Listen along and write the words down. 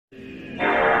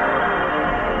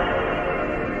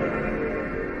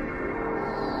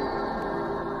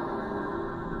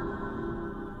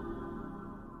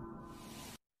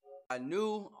I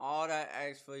knew all that I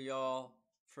asked for y'all.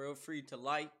 Feel free to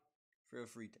like, feel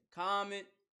free to comment.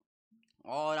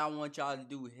 All I want y'all to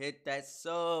do, hit that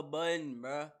sub button,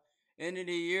 bruh. End of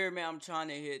the year, man, I'm trying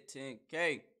to hit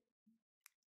 10K.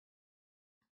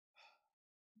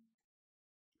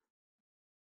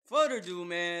 Further ado,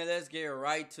 man, let's get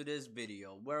right to this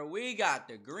video where we got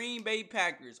the Green Bay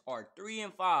Packers are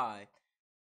 3-5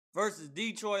 versus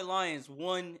Detroit Lions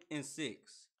 1-6.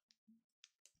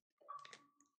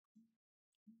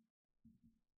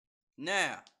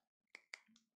 Now,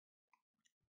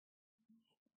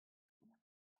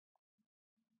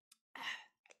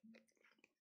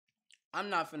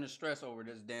 I'm not finna stress over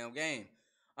this damn game.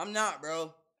 I'm not,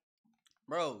 bro.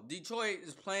 Bro, Detroit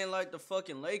is playing like the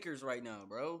fucking Lakers right now,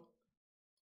 bro.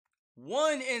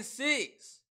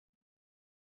 1-6.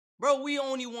 Bro, we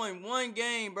only won one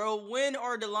game, bro. When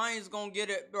are the Lions gonna get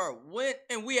it, bro? When?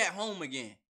 And we at home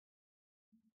again.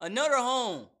 Another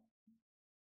home.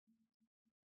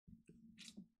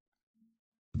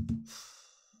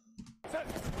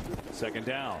 Second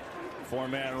down.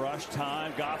 Four-man rush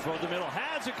time. Goff over the middle.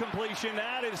 Has a completion.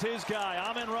 That is his guy,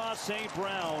 Amon-Ra St.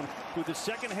 Brown, who the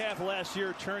second half last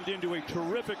year turned into a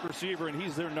terrific receiver, and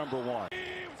he's their number one.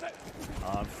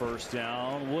 On first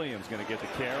down, Williams going to get the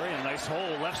carry. A nice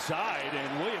hole left side,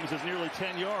 and Williams is nearly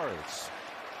 10 yards.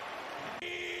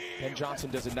 Penn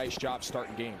Johnson does a nice job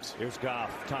starting games. Here's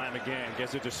Goff. Time again.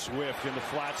 Gets it to Swift in the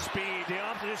flat speed.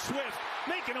 DeAndre Swift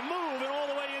making a move and all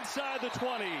the way inside the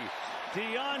 20.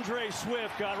 DeAndre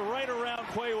Swift got right around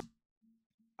Quay.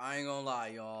 I ain't gonna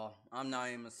lie, y'all. I'm not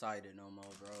even excited no more,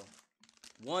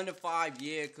 bro. 1-5,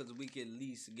 yeah, because we could at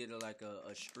least get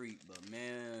a streak. But,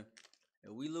 man,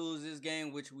 if we lose this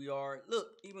game, which we are, look,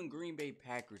 even Green Bay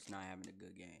Packers not having a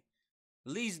good game.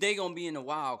 At least they gonna be in the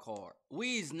wild card.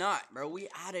 We's not, bro. We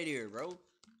out of there, bro.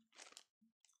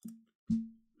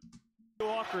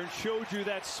 Walker and showed you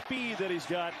that speed that he's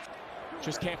got.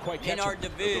 Just can't quite catch in our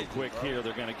division. Quick bro. Here,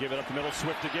 they're going to give it up the middle.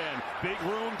 Swift again. Big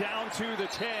room down to the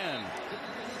 10.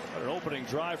 An opening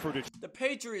drive for Detroit. The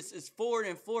Patriots is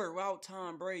 4-4 without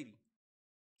Tom Brady.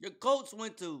 Your Colts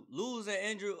went to losing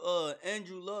Andrew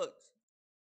Luck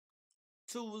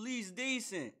to at least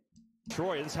decent.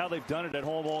 Troy, this is how they've done it at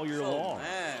home all year long.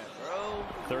 Man, bro.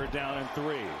 Third down and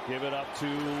 3. Give it up to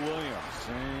Williams.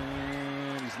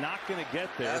 And he's not going to get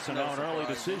there. So now an early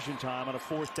decision time on a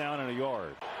fourth down and a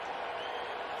yard.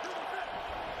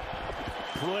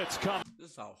 Blitz coming. This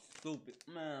is how stupid.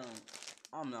 Man,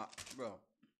 I'm not, bro.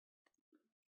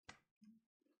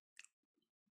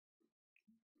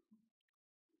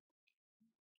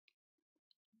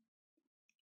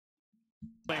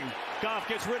 Goff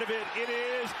gets rid of it. It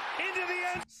is into the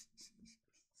end.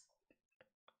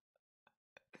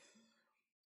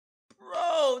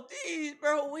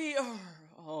 Bro, we are.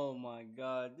 Oh my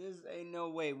God, this ain't no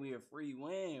way we a free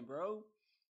win, bro.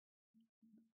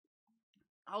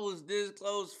 I was this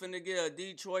close finna get a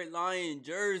Detroit Lion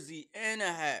jersey and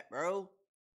a hat, bro.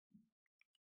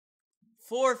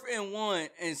 4th and 1,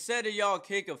 instead of y'all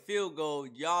kick a field goal,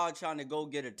 y'all trying to go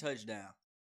get a touchdown.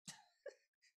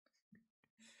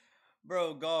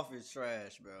 Bro, Goff is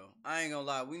trash, bro. I ain't gonna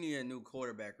lie, we need a new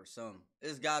quarterback or something.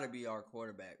 It's gotta be our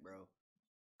quarterback, bro.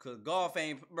 Cause Goff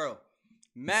ain't, bro.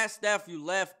 Matt Stafford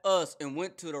left us and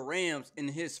went to the Rams in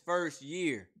his first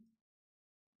year.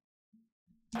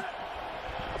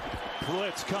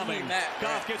 Blitz coming.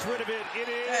 Goff gets rid of it. It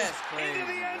is into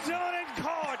the end zone and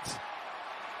caught.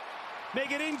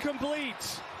 Make it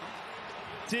incomplete.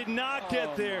 Did not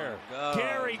get there.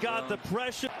 Gary got the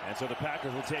pressure. And so the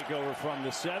Packers will take over from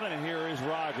the 7. And here is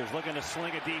Rodgers looking to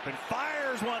sling it deep and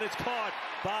fires one. It's caught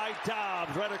by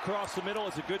Dobbs right across the middle.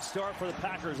 It's a good start for the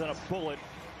Packers and a bullet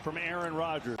from Aaron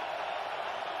Rodgers.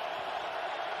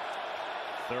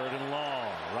 Third and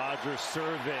long. Rodgers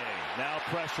surveying. Now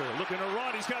pressure. Looking to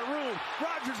run. He's got room.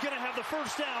 Rodgers going to have the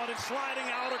first down and sliding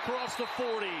out across the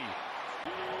 40.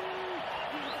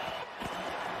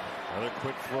 Another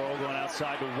quick throw going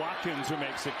outside to Watkins, who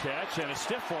makes a catch, and a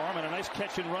stiff arm and a nice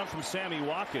catch and run from Sammy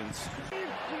Watkins.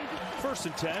 1st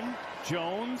and 10.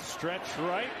 Jones, stretch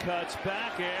right, cuts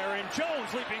back. Aaron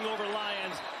Jones leaping over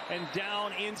Lions and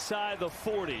down inside the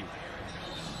 40.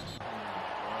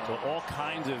 So all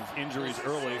kinds of injuries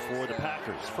early for the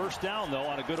Packers. First down, though,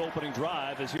 on a good opening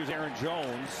drive, as here's Aaron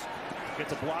Jones.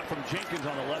 Gets a block from Jenkins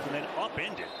on the left and then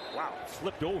upended. Wow,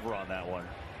 flipped over on that one.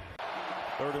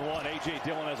 3rd and 1, A.J.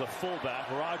 Dillon as a fullback.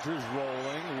 Rodgers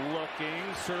rolling, looking,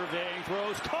 surveying,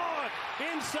 throws, caught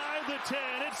inside the 10.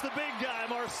 It's the big guy,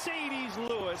 Mercedes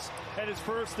Lewis, at his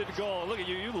 1st and goal. Look at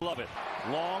you, you love it.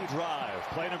 Long drive,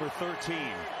 play number 13.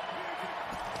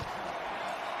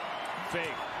 Fake,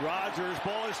 Rodgers,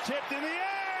 ball is tipped in the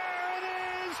air. It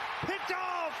is picked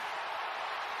off.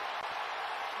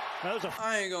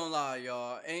 I ain't gonna lie,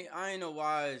 y'all. I ain't know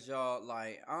why is y'all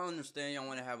like. I understand y'all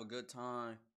want to have a good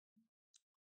time.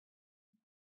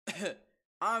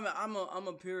 I'm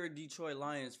a pure Detroit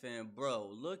Lions fan, bro.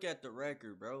 Look at the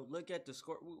record, bro. Look at the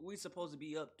score. We supposed to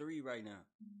be up 3 right now.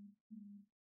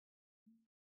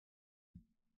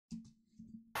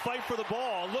 Fight for the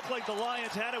ball. Looked like the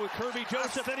Lions had it with Kirby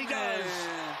Joseph, and he does.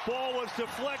 Ball was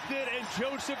deflected, and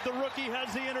Joseph, the rookie,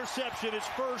 has the interception. His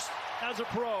first as a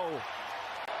pro.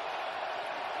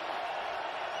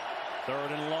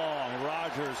 3rd and long.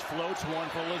 Rodgers floats one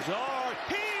for Lazard.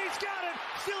 He's got it.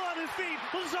 Still on his feet.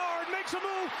 Lazard makes a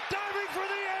move. Diving for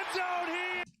the end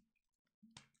zone.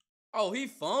 Oh, he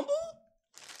fumbled?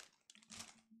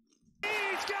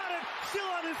 He's got it. Still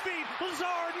on his feet.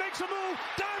 Lazard makes a move.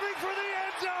 Diving for the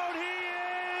end zone. He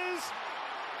is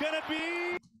gonna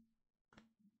be.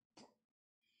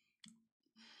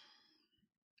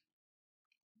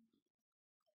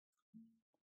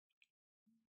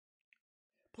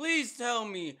 Please tell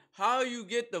me how you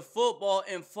get the football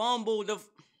and fumble the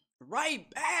right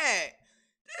back.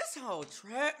 This whole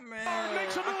trap, man.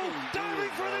 Makes a move, diving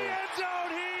for the end zone.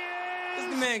 He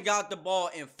is. This man got the ball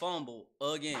and fumbled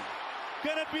again.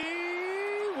 Gonna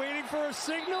be waiting for a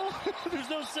signal. There's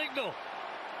no signal.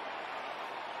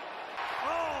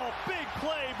 Oh, big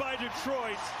play by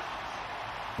Detroit.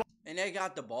 And they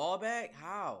got the ball back?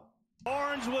 How?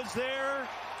 Barnes was there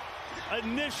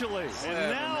initially,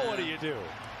 and now man. What do you do?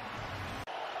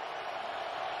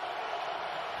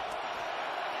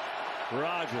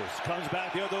 Rodgers comes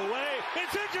back the other way.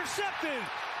 It's intercepted.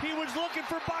 He was looking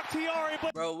for Bakhtiari,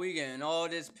 but bro, we getting all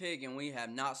this pick and we have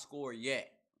not scored yet.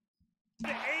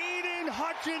 Aiden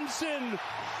Hutchinson,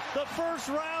 the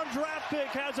first-round draft pick,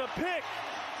 has a pick.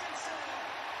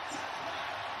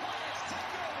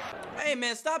 Hey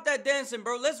man, stop that dancing,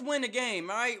 bro. Let's win the game,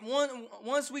 all right?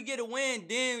 Once we get a win,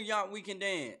 then y'all we can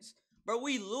dance. Bro,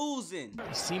 we losing.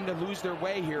 They seem to lose their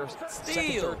way here.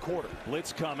 Second, third quarter.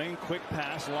 Blitz coming, quick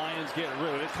pass. Lions get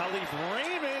rid of it. Khalif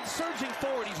Raymond surging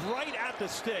forward. He's right at the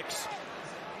sticks.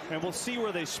 And we'll see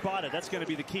where they spot it. That's going to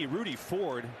be the key. Rudy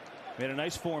Ford made a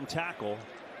nice form tackle.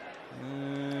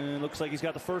 Looks like he's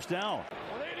got the first down.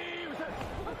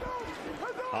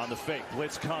 On the fake,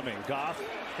 blitz coming. Goff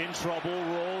in trouble,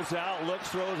 rolls out, looks,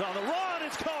 throws on the run.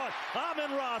 It's caught.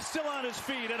 Amon-Ra still on his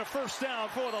feet, and a first down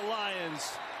for the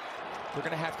Lions. They're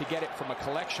going to have to get it from a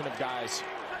collection of guys,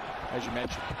 as you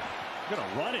mentioned. Going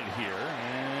to run it here,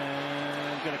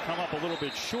 and going to come up a little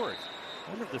bit short. I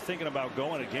wonder if they're thinking about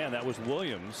going again. That was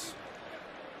Williams.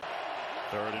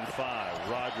 3rd and 5.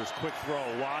 Rodgers, quick throw.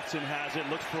 Watson has it,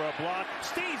 looks for a block.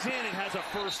 Stays in and has a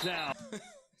first down.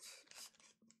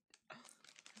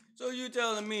 So you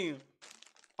telling me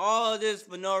all this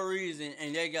for no reason,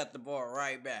 and they got the ball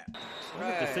right back?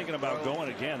 Trash, they're thinking about going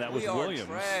again. That was Williams.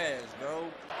 Trash, bro.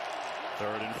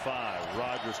 3rd and 5.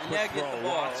 Rodgers, quick throw.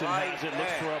 Watson has it,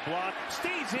 looks for a block.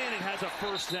 Stays in and has a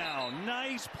first down.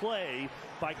 Nice play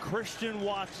by Christian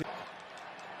Watson.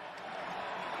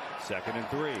 2nd and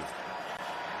 3.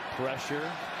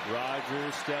 Pressure.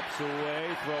 Rodgers steps away,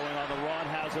 throwing on the run,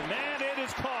 has a man. It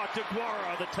is caught.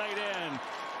 DeGuara, the tight end.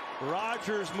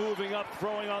 Rodgers moving up,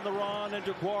 throwing on the run, and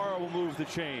DeGuara will move the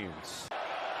chains.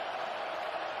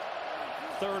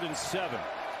 3rd and 7.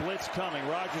 Blitz coming.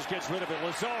 Rodgers gets rid of it.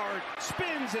 Lazard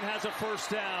spins and has a first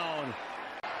down.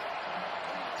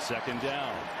 2nd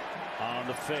down on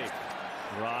the fake.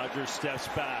 Rodgers steps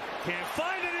back. Can't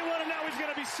find anyone, and now he's going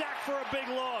to be sacked for a big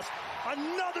loss.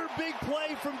 Another big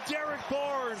play from Derek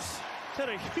Barnes. It's had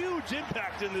a huge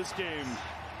impact in this game.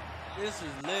 This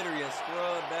is literally a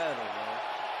scrub battle, bro.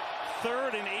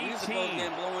 3rd and 18.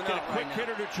 Get a quick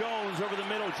hitter to Jones over the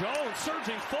middle. Jones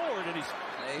surging forward, and he's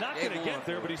not going to get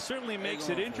there, but he certainly makes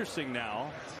it interesting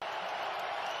now.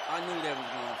 I knew that was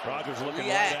going for Rodgers looking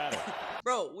right at it.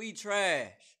 Bro, we trash.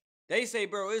 They say,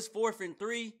 bro, it's 4th and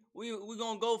 3. We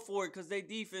going to go for it because their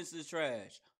defense is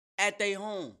trash. At their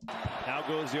home. Now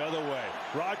goes the other way.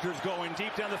 Rodgers going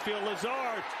deep down the field.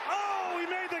 Lazard. Oh, he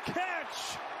made the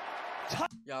catch.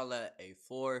 Y'all let a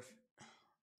 4th.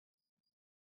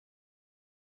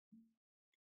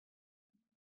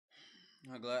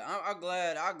 I'm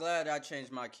glad I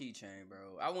changed my keychain,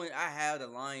 bro. I had the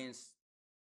Lions.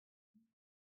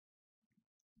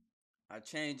 I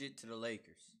changed it to the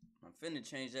Lakers. I'm finna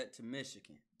change that to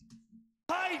Michigan.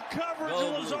 Tight coverage.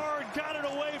 Lazard got it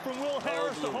away from Will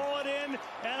Harris to haul it in,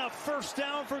 and a first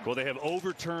down for. Well, they have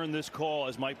overturned this call,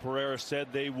 as Mike Pereira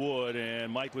said they would,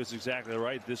 and Mike was exactly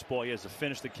right. This ball, he has to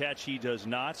finish the catch. He does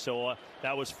not. So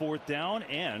that was 4th down,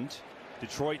 and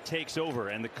Detroit takes over,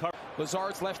 and the cover.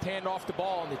 Lazard's left hand off the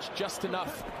ball, and it's just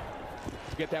enough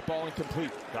to get that ball incomplete.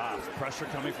 Goff, pressure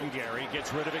coming from Gary,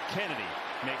 gets rid of it. Kennedy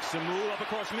makes a move up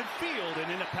across midfield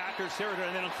and into Packers territory,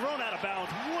 and then thrown out of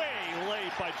bounds way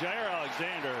late by Jair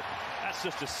Alexander. That's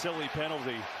just a silly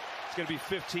penalty. It's going to be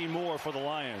 15 more for the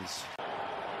Lions.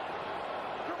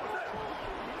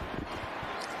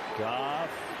 Goff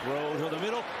throws to the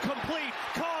middle, complete,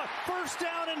 caught, first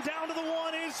down, and down to the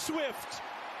one is Swift.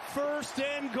 First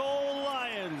and goal,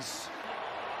 Lions.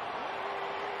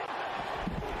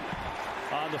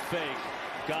 On the fake,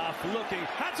 Goff looking,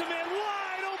 that's a man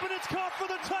wide open, it's caught for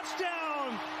the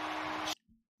touchdown.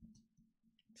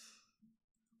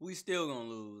 We still gonna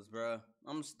lose, bro.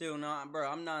 I'm still not, bro.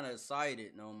 I'm not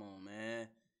excited no more, man.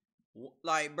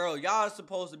 Like, bro, y'all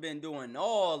supposed to been doing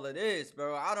all of this,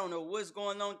 bro. I don't know what's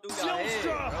going on through your head,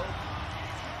 bro.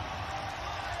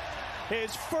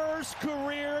 His first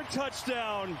career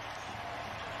touchdown.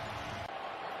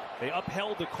 They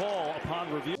upheld the call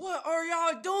upon review. What are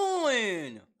y'all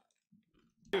doing?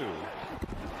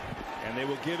 And they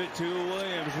will give it to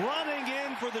Williams, running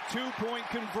in for the 2-point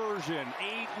conversion.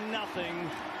 8-0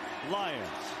 Lions.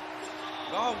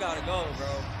 Goff gotta go, bro.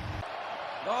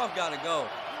 Goff gotta go.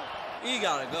 He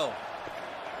gotta go.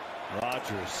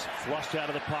 Rodgers flushed out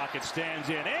of the pocket, stands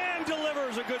in and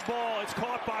delivers a good ball. It's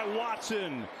caught by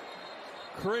Watson.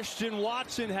 Christian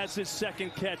Watson has his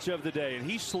second catch of the day, and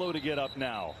he's slow to get up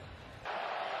now.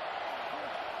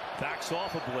 Backs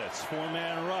off a blitz,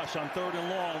 4-man rush on 3rd and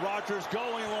long. Rodgers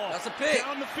going long. That's a pick.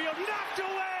 Down the field, knocked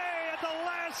away at the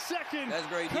last second. That's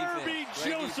great defense. Kirby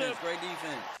Great Joseph. defense. Great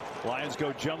defense. Lions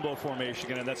go jumbo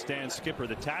formation, and that's Dan Skipper,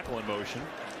 the tackle in motion.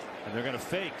 And they're going to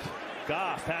fake.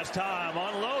 Goff has time,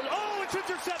 unload. Oh, it's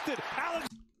intercepted. Alex.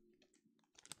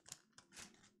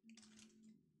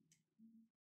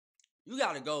 You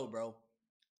gotta go, bro.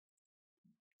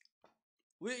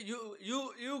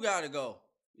 You gotta go.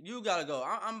 You gotta go.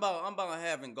 I'm about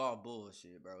having Goff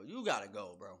bullshit, bro. You gotta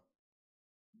go, bro.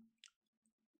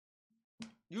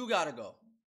 You gotta go.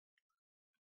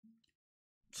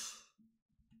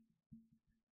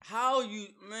 How you,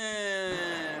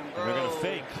 man, bro? They're gonna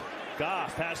fake.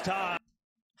 Goff has time.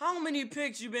 How many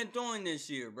picks you been throwing this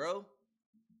year, bro?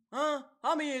 Huh?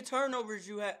 How many turnovers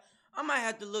you had? I might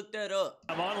have to look that up.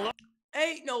 I'm on low.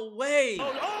 Ain't no way.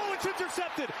 Oh, it's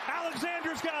intercepted.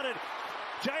 Alexander's got it.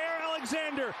 Jair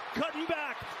Alexander cutting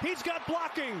back. He's got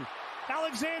blocking.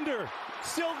 Alexander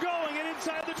still going and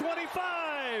inside the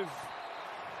 25.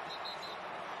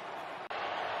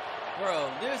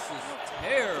 Bro, this is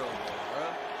terrible, bro.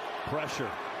 Pressure.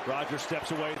 Rodgers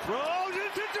steps away. Throws.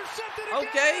 It's intercepted again.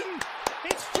 Okay.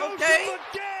 It's Joseph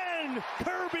again.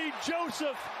 Kirby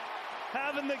Joseph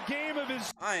having the game of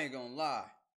his. I ain't gonna lie.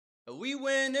 If we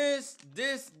win this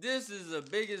is the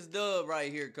biggest dub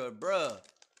right here, cause bruh.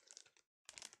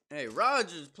 Hey,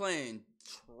 Rodgers playing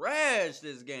trash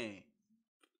this game.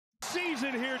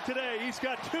 Season here today. He's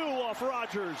got 2 off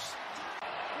Rodgers.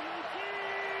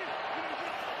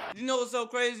 You know what's so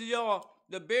crazy, y'all?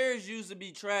 The Bears used to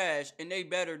be trash, and they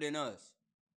better than us.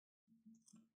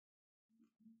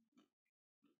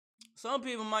 Some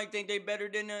people might think they better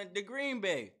than the Green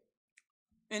Bay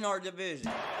in our division.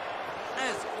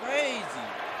 That's crazy.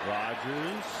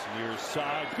 Rodgers near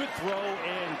side, good throw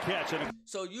and catch.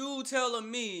 So you telling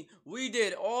me we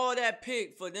did all that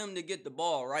pick for them to get the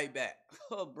ball right back?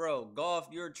 Oh, bro, Goff,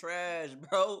 you're trash,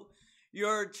 bro.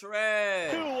 You're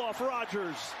trash. 2 off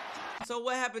Rodgers. So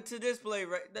what happened to this play?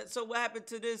 Right? So what happened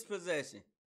to this possession?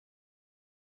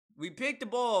 We picked the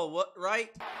ball,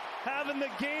 right? Having the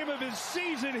game of his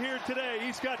season here today.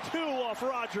 He's got 2 off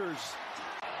Rodgers.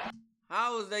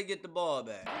 How does they get the ball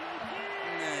back?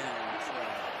 Man,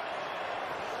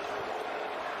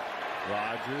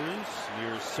 Rodgers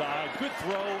near side, good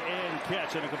throw and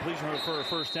catch, and a completion for a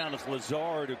first down. It's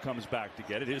Lazard who comes back to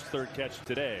get it, his 3rd catch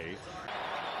today.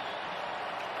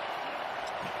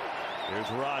 Here's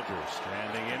Rodgers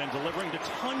standing in and delivering to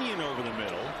Tunyon over the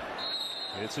middle.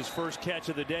 It's his first catch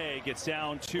of the day, gets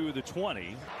down to the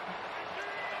 20.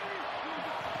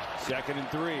 2nd and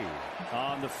 3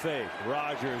 on the fake.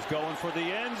 Rodgers going for the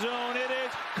end zone. It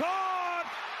is caught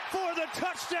for the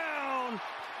touchdown.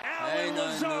 Allen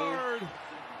Lazard.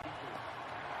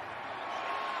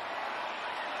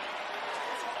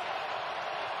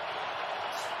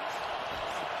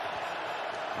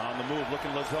 On the move,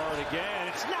 looking Lazard again.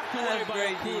 It's knocked away by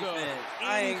great Okudah. defense.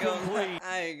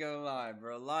 I ain't gonna lie,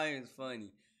 bro. Lions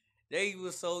funny. They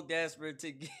was so desperate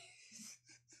to get.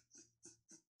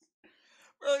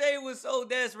 Bro, they was so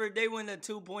desperate they went a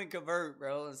 2-point convert,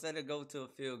 bro, instead of go to a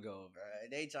field goal, bro.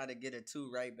 They try to get a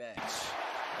 2 right back.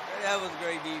 That was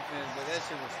great defense, but that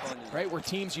shit was funny. Right, where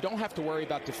teams, you don't have to worry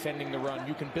about defending the run.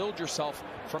 You can build yourself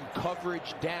from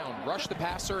coverage down. Rush the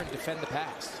passer and defend the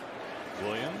pass.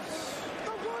 Williams.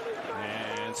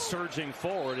 And surging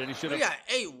forward, and he should have... We got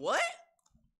 8 what?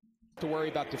 To worry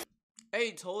about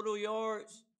 8 total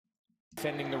yards?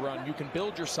 Defending the run. You can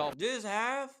build yourself... This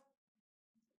half?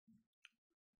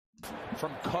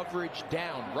 From coverage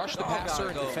down. Rush the passer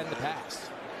and defend the pass.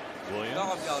 Williams.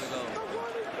 Goff gotta go.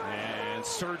 And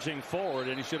surging forward,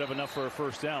 and he should have enough for a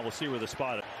first down. We'll see where the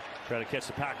spot is. Try to catch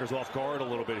the Packers off guard a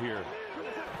little bit here.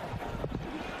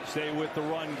 Stay with the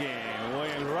run game.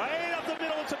 Williams right up the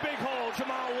middle. It's a big hole.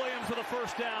 Jamal Williams with a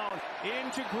first down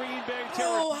into Green Bay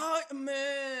territory. Oh,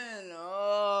 man.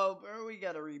 Oh, bro, we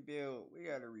gotta rebuild. We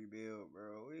gotta rebuild,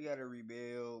 bro. We gotta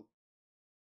rebuild.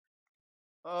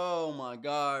 Oh my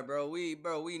God, bro. We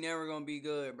never gonna be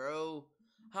good, bro.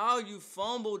 How you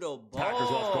fumble the ball? Packers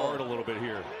off guard a little bit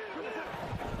here.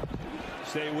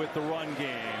 Stay with the run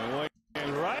game.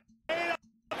 Williams right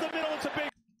up the middle. It's a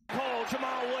big hole.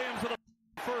 Jamal Williams with a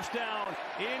first down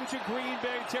into Green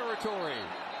Bay territory.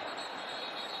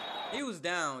 He was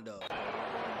down though.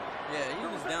 Yeah, he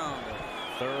was down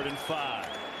though. 3rd and 5.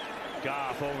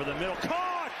 Goff over the middle.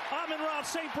 Caught! Amon-Ra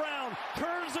St. Brown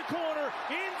turns the corner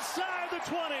inside the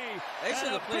 20. They should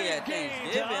have played at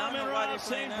Thanksgiving. Amon-Ra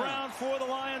St. Brown for the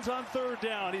Lions on 3rd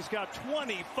down. He's got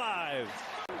 25.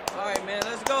 All right, man,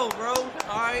 let's go, bro. All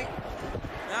right.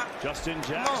 Now, Justin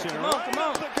Jackson come on.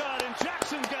 up the gut, and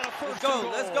Jackson's got a first and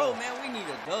goal. Let's go, man. We need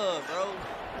a dub, bro.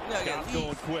 We gotta Goff get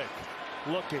going quick.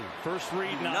 Looking. First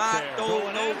read not Not there. throw,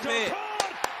 Going no in, pick.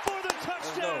 for the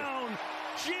touchdown.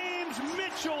 James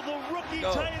Mitchell, the rookie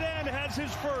tight end, has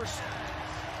his first.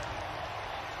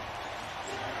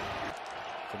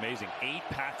 It's amazing. 8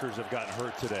 Packers have gotten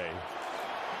hurt today.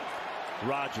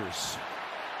 Rodgers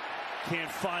can't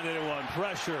find anyone.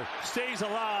 Pressure. Stays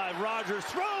alive. Rodgers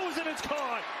throws and it's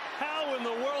caught. How in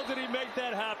the world did he make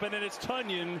that happen? And it's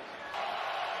Tunyon.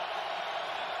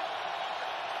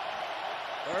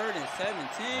 3rd and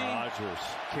 17. Rodgers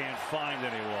can't find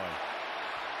anyone.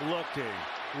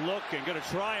 Looking, gonna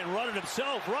try and run it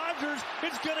himself. Rodgers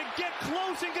is gonna get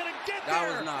close and gonna get there.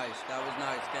 That was nice.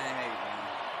 Can't hate,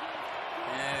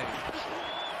 man.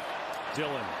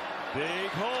 Dylan,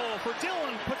 big hole for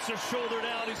Dylan. Puts his shoulder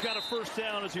down. He's got a first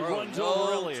down as he runs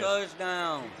over Elliott.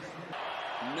 Touchdown.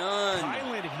 None.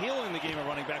 Kylan Hill in the game of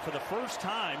running back for the first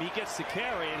time. He gets to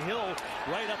carry, and Hill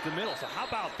right up the middle. So how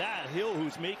about that? Hill,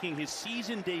 who's making his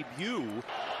season debut.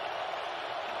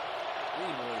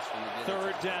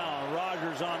 3rd down.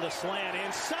 Rodgers on the slant.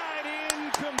 Inside,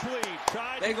 incomplete.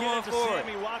 They're going for it.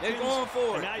 They're going for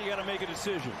it. And now you got to make a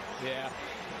decision. Yeah.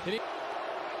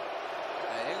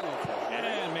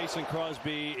 And Mason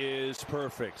Crosby is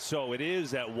perfect. So it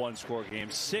is that 1-score game.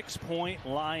 6-point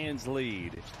Lions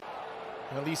lead.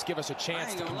 At least give us a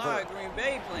chance to convert. I ain't gonna lie, Green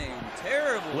Bay playing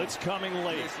terrible. Blitz coming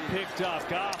late. Picked off.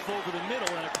 Goff over the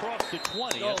middle and across the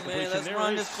 20. Go, man. Let's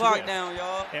run this clock down,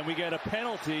 y'all. And we get a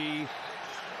penalty.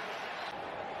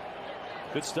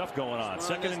 Good stuff going on.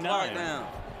 2nd and 9.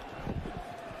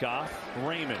 Goff,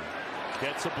 Raymond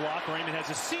gets a block. Raymond has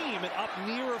a seam and up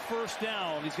near a first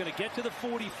down. He's going to get to the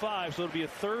 45, so it'll be a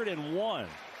 3rd and 1.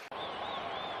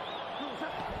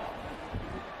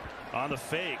 On the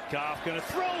fake, Goff going to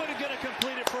throw it and going to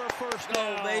complete it for a first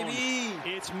down. Go, baby.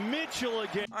 It's Mitchell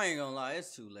again. I ain't gonna lie,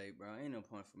 it's too late, bro. Ain't no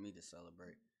point for me to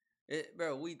celebrate.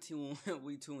 Bro, we 2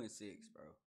 and 6, bro.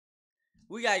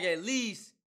 We gotta get at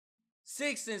least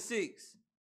 6 and 6.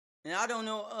 And I don't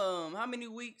know how many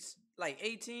weeks, like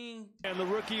 18. And the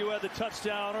rookie who had the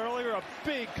touchdown earlier, a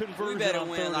big conversion. We better on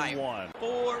win 3rd like and 1.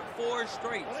 four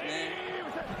straights, man.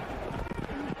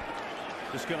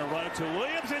 Just going to run it to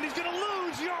Williams, and he's going to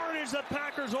lose yardage. The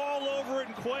Packers all over it,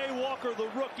 and Quay Walker, the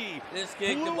rookie, let's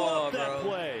kick the ball, bro.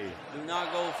 Do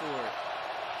not go for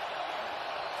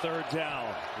it. 3rd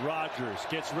down. Rodgers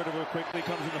gets rid of it quickly,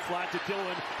 comes in the flat to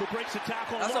Dylan, who breaks the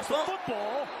tackle and lost the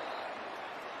football.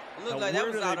 It looked like that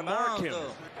was out of bounds,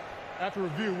 though. After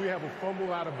review, we have a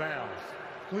fumble out of bounds.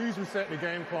 Please reset the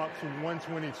game clock to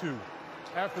 1:22.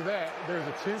 After that, there's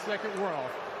a 10-second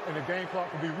runoff, and the game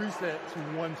clock will be reset to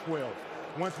 1:12.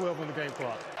 1:12 on the game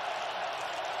clock.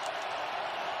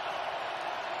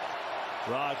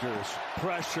 Rodgers,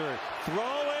 pressure,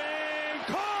 throwing,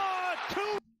 caught,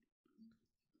 2.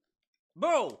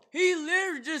 Bro, he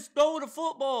literally just threw the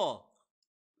football.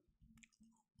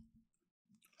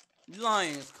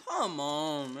 Lions, come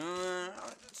on, man.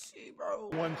 See, bro.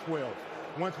 1:12.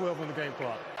 1:12 on the game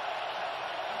clock.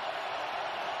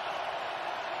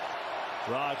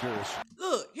 Rodgers.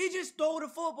 Look, he just threw the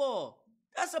football.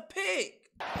 That's a pick.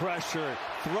 Pressure,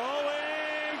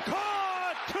 throwing,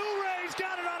 caught. Touré's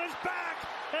got it on his back.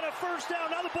 a first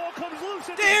down. Now the ball comes loose.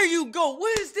 There you go.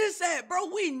 Where is this at, bro?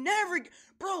 We never...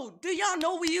 Bro, do y'all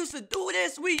know we used to do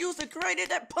this? We used to create it,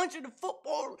 that punching the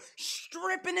football,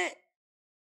 stripping it.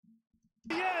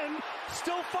 The end,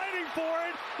 still fighting for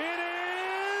it. It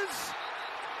is...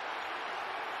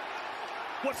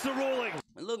 What's the ruling?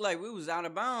 It looked like we was out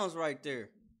of bounds right there.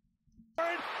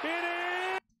 It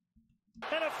is...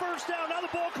 And a first down. Now the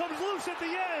ball comes loose at the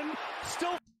end.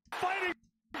 Still fighting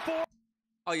for...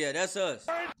 Oh, yeah, that's us.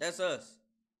 That's us.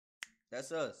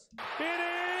 That's us. It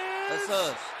is... That's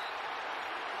us.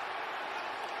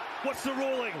 What's the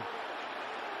ruling?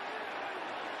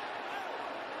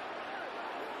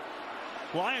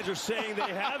 Lions are saying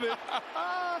they have it.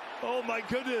 Oh, my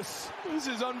goodness. This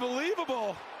is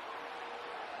unbelievable.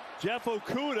 Jeff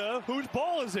Okudah, whose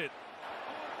ball is it?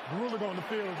 The ruling on the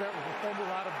field is that was a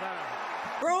fumble out of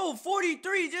bounds. Bro,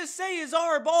 43 just say it's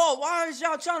our ball. Why is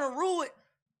y'all trying to rule it?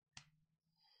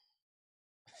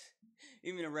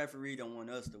 Even the referee don't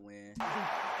want us to win.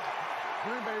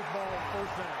 Green Bay's ball,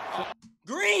 first down.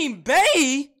 Green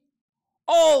Bay?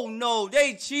 Oh, no,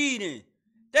 they cheating.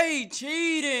 They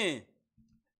cheating.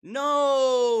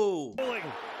 No.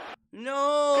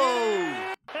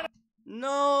 No.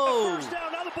 No. First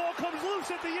down, now the ball comes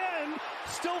loose at the end.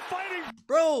 Still fighting.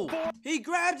 Bro, he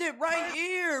grabbed it right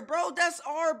here, bro. That's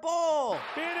our ball.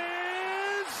 It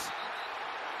is.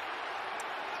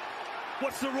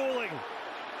 What's the ruling?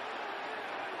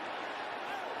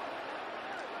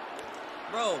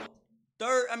 Bro,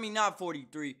 not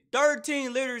 43.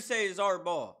 13 literally say it's our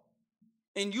ball.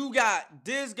 And you got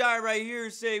this guy right here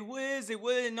say, what is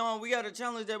it? No, we got to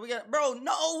challenge that. Bro,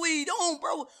 no, we don't,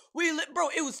 bro. Bro,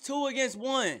 it was 2 against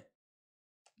 1.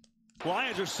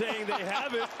 Lions are saying they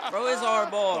have it. Bro, it's our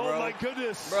ball, bro. Oh, my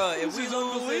goodness. Bro, if we is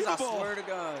lose this, I swear to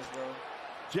God, bro.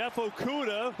 Jeff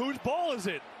Okudah, whose ball is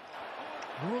it?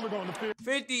 The ruling on the field.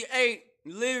 58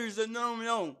 literally said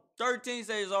no. 13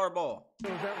 says our ball.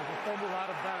 That was a fumble out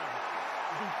of bounds.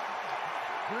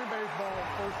 Green Bay's ball,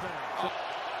 first down.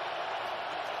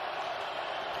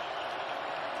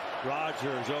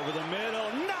 Rodgers over the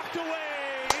middle, knocked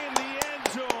away in the end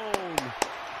zone.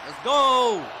 Let's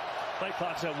go. Play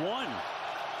clock's at 1.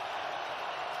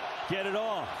 Get it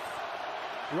off.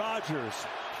 Rodgers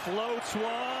floats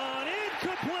one,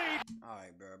 incomplete. All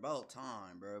right, bro, about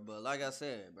time, bro. But like I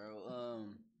said, bro,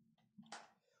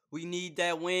 we need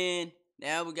that win.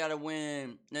 Now we gotta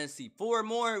win. Let's see, 4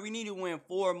 more. We need to win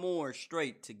 4 more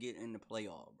straight to get in the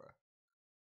playoff, bro.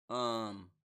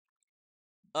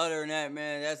 Other than that,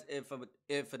 man, that's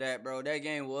it for that, bro. That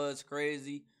game was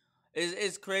crazy.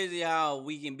 It's crazy how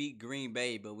we can beat Green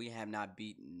Bay, but we have not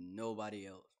beaten nobody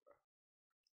else, bro.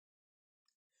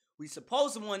 We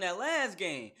supposed to win that last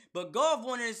game, but Goff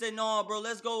wanted to say, no, bro,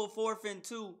 let's go with 4th and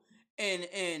 2. And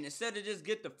instead of just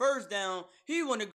get the first down, he wanted to